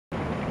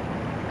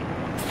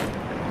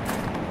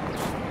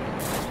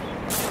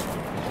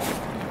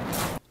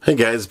Hey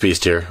guys,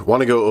 Beast here.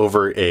 Want to go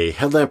over a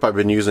headlamp I've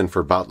been using for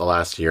about the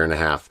last year and a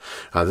half.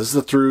 This is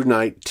the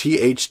Thrunite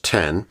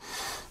TH10.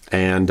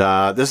 And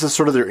this is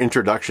sort of their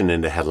introduction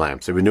into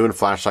headlamps. They've been doing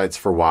flashlights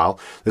for a while.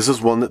 This is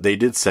one that they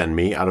did send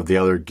me out of the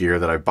other gear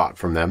that I bought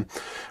from them.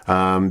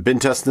 Been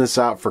testing this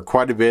out for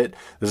quite a bit.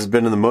 This has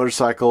been in the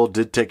motorcycle,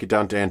 did take it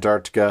down to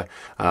Antarctica.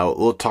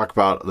 We'll talk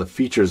about the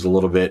features a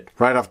little bit.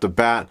 Right off the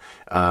bat,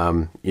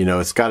 you know,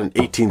 it's got an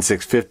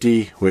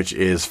 18650, which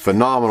is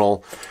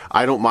phenomenal.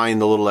 I don't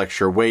mind the little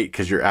extra weight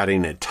because you're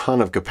adding a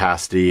ton of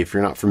capacity. If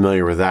you're not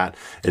familiar with that,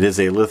 it is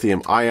a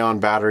lithium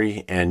ion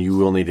battery and you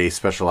will need a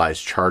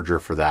specialized charger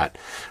for that.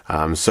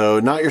 So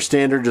not your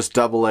standard, just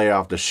AA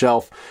off the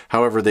shelf.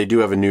 However, they do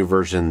have a new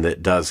version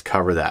that does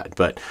cover that.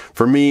 But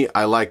for me,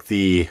 I like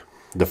the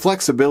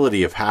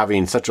flexibility of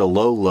having such a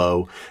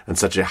low and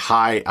such a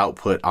high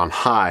output on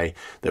high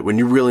that when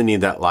you really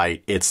need that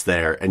light, it's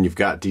there and you've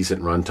got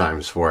decent run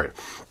times for it.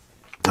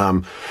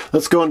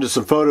 Let's go into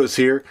some photos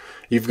here.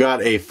 You've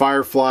got a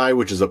Firefly,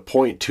 which is a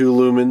 0.2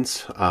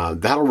 lumens.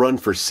 That'll run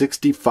for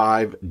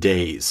 65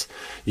 days.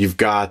 You've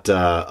got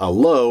a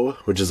low,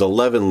 which is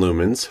 11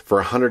 lumens for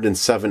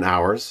 107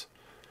 hours.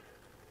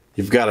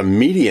 You've got a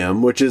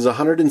medium, which is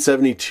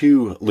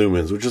 172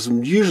 lumens, which is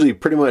usually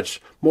pretty much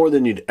more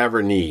than you'd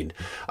ever need.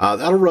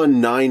 That'll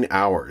run 9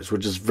 hours,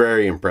 which is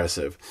very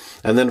impressive.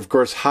 And then, of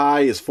course,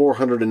 high is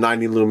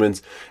 490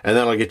 lumens, and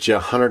that'll get you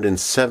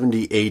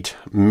 178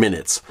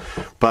 minutes.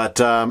 But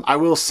I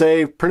will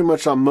say, pretty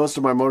much on most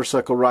of my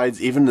motorcycle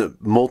rides, even the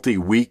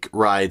multi-week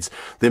rides,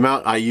 the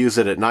amount I use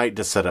it at night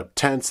to set up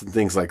tents and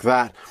things like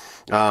that,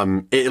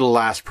 it'll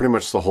last pretty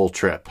much the whole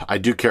trip. I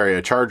do carry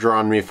a charger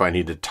on me if I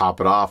need to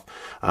top it off,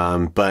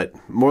 but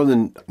more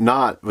than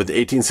not, with the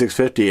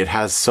 18650, it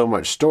has so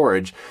much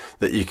storage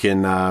that you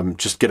can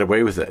just get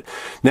away with it.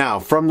 Now,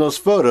 from those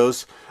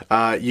photos,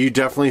 you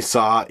definitely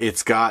saw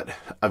it's got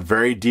a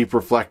very deep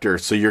reflector,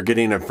 so you're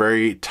getting a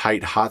very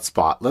tight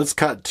hotspot. Let's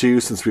cut to,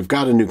 since we've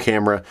got a new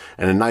camera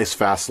and a nice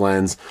fast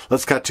lens,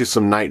 let's cut to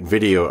some night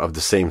video of the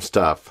same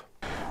stuff.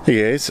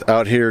 Hey guys,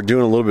 out here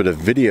doing a little bit of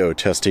video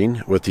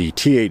testing with the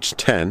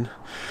TH10.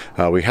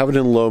 We have it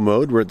in low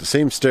mode. We're at the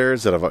same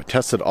stairs that I've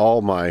tested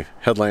all my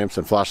headlamps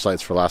and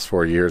flashlights for the last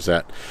 4 years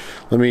at.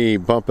 Let me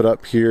bump it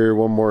up here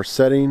one more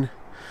setting.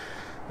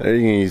 There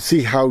you can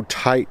see how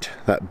tight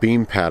that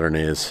beam pattern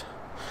is.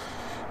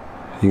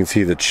 You can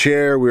see the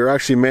chair. We were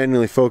actually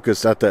manually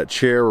focused at that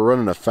chair. We're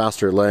running a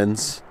faster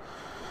lens.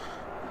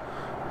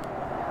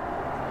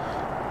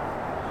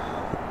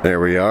 There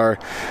we are.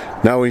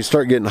 Now when you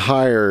start getting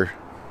higher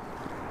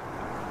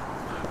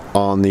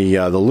on the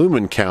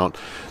lumen count,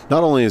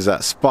 not only is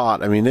that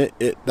spot, I mean,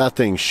 that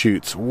thing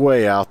shoots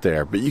way out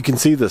there, but you can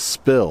see the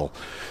spill.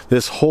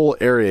 This whole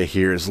area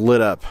here is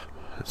lit up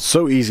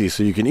so easy,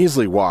 so you can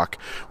easily walk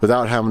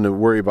without having to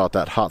worry about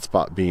that hot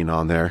spot being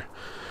on there.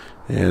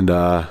 And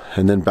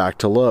then back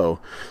to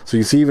low. So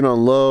you can see even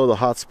on low, the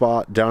hot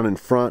spot down in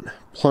front,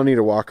 plenty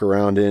to walk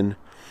around in.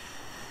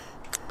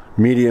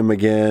 Medium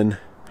again.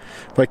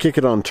 If I kick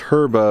it on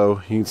turbo,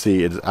 you can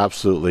see it's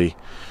absolutely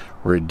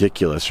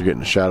ridiculous. You're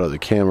getting a shadow of the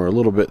camera a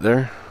little bit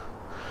there.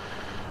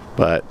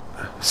 But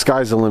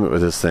sky's the limit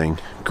with this thing.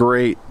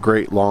 Great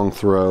long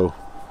throw.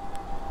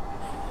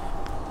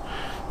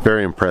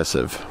 Very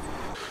impressive.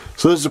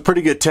 So this is a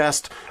pretty good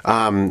test.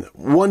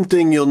 One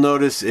thing you'll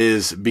notice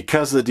is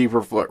because of the deep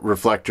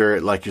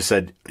reflector, like you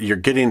said, you're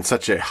getting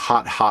such a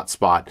hot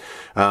spot.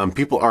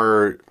 People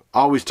are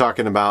always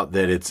talking about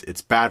that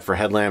it's bad for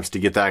headlamps to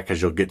get that because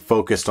you'll get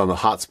focused on the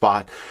hot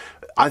spot.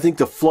 I think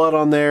the flood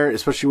on there,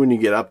 especially when you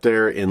get up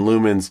there in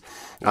lumens,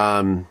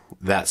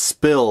 that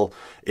spill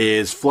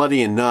is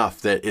floody enough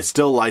that it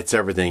still lights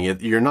everything.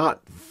 You're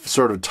not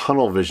sort of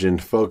tunnel vision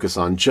focus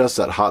on just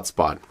that hot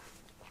spot.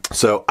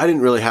 So I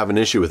didn't really have an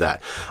issue with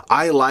that.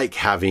 I like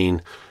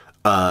having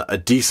a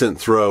decent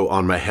throw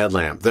on my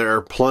headlamp. There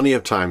are plenty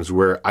of times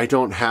where I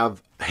don't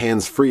have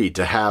hands free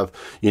to have,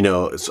 you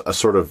know, a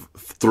sort of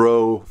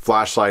throw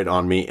flashlight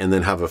on me and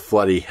then have a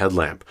floody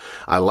headlamp.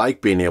 I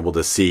like being able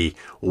to see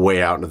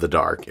way out into the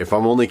dark. If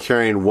I'm only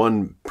carrying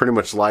one pretty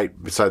much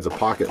light besides a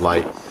pocket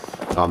light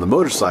on the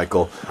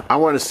motorcycle, I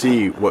want to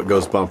see what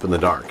goes bump in the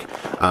dark.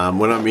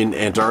 When I'm in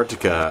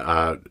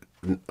Antarctica,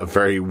 a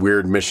very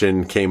weird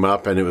mission came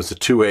up and it was a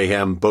 2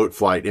 a.m. boat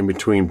flight in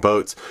between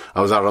boats.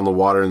 I was out on the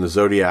water in the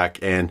Zodiac,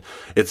 and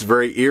it's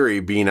very eerie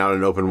being out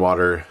in open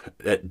water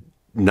at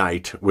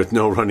night with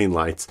no running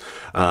lights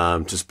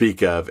to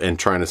speak of, and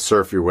trying to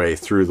surf your way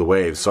through the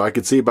waves. So I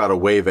could see about a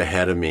wave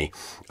ahead of me.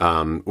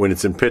 When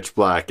it's in pitch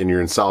black and you're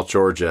in South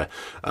Georgia,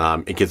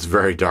 it gets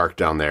very dark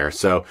down there.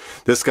 So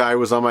this guy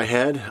was on my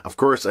head. Of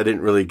course, I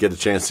didn't really get a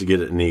chance to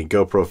get any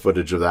GoPro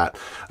footage of that.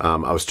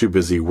 I was too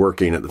busy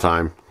working at the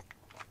time.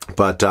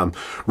 But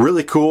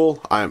really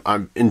cool.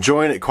 I'm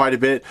enjoying it quite a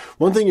bit.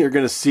 One thing you're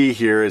going to see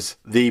here is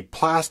the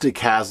plastic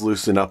has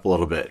loosened up a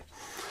little bit.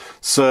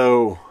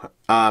 So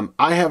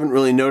I haven't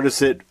really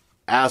noticed it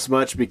as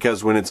much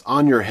because when it's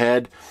on your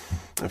head,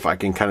 if I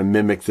can kind of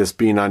mimic this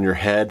being on your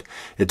head,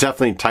 it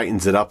definitely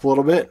tightens it up a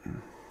little bit.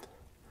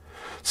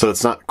 so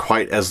it's not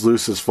quite as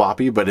loose as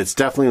floppy, but it's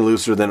definitely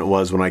looser than it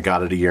was when I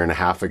got it a year and a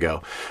half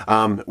ago.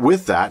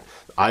 With that,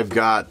 I've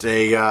got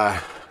a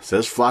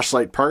says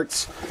flashlight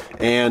parts,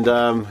 and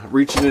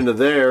reaching into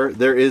there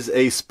is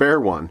a spare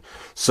one.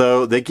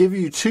 So they give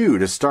you two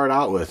to start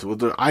out with,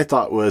 which I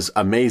thought was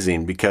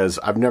amazing because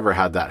I've never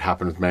had that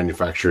happen with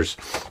manufacturers.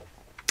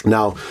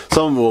 Now,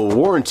 some will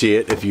warranty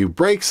it if you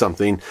break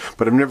something,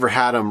 but I've never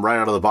had them right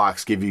out of the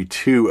box give you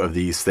two of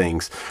these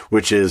things,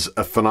 which is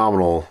a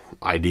phenomenal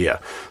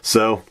idea.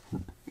 So,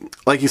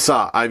 like you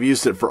saw, I've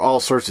used it for all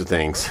sorts of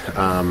things.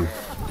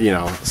 You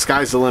know,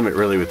 sky's the limit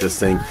really with this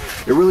thing.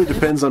 It really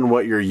depends on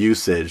what your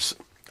usage.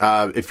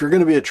 If you're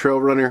going to be a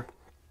trail runner,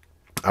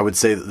 I would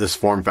say that this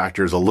form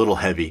factor is a little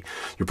heavy.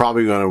 You're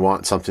probably going to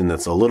want something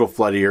that's a little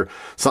floodier.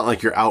 It's not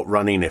like you're out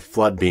running a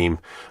flood beam.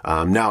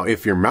 Now,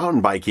 if you're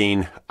mountain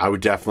biking, I would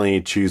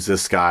definitely choose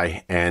this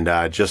guy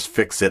and just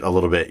fix it a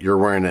little bit. You're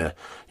wearing a,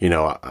 you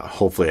know,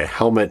 hopefully a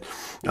helmet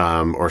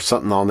or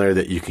something on there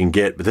that you can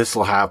get, but this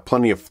will have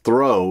plenty of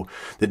throw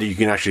that you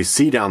can actually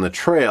see down the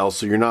trail,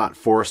 so you're not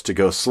forced to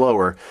go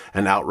slower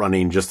and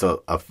outrunning just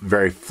a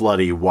very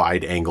floody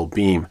wide angle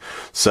beam.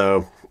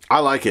 So I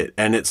like it,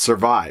 and it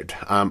survived.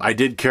 I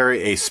did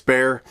carry a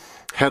spare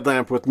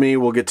headlamp with me.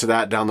 We'll get to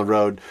that down the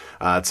road.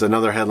 It's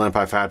another headlamp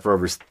I've had for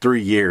over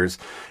 3 years,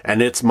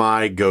 and it's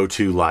my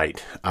go-to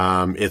light.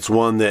 It's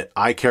one that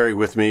I carry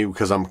with me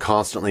because I'm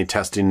constantly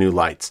testing new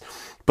lights.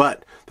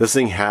 But this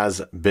thing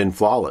has been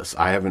flawless.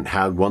 I haven't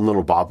had one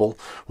little bobble,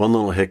 one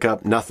little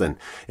hiccup, nothing.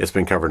 It's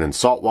been covered in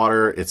salt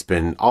water. It's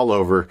been all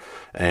over,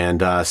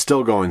 and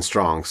still going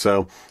strong.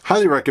 So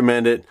highly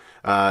recommend it.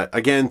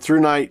 Again,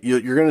 Thrunite,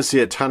 you're going to see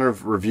a ton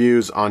of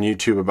reviews on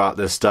YouTube about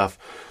this stuff.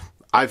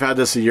 I've had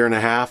this a year and a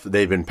half.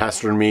 They've been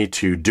pestering me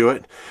to do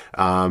it,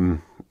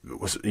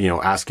 you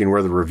know, asking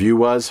where the review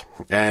was.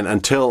 And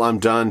until I'm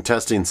done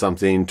testing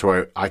something to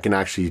where I can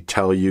actually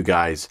tell you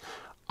guys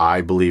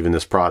I believe in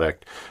this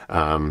product,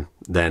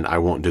 then I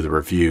won't do the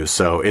review.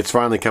 So it's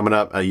finally coming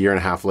up a year and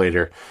a half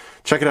later.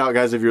 Check it out,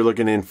 guys, if you're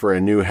looking in for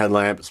a new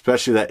headlamp,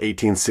 especially that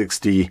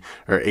 18660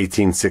 or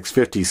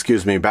 18650,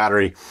 excuse me,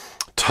 battery.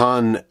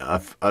 Ton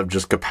of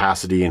just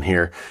capacity in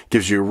here.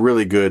 Gives you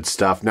really good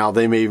stuff. Now,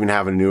 they may even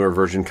have a newer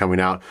version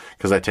coming out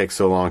because I take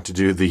so long to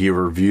do the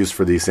reviews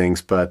for these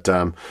things. But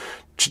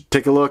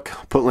take a look.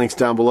 Put links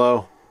down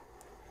below.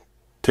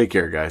 Take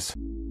care, guys.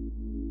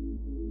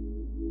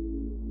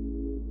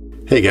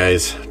 Hey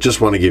guys, just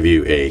want to give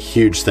you a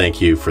huge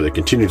thank you for the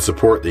continued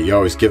support that you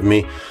always give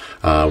me.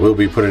 We'll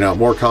be putting out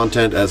more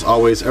content as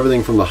always,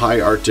 everything from the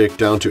high Arctic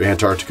down to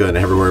Antarctica and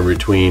everywhere in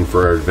between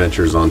for our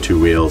adventures on two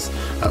wheels.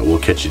 We'll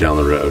catch you down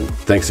the road.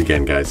 Thanks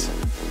again, guys.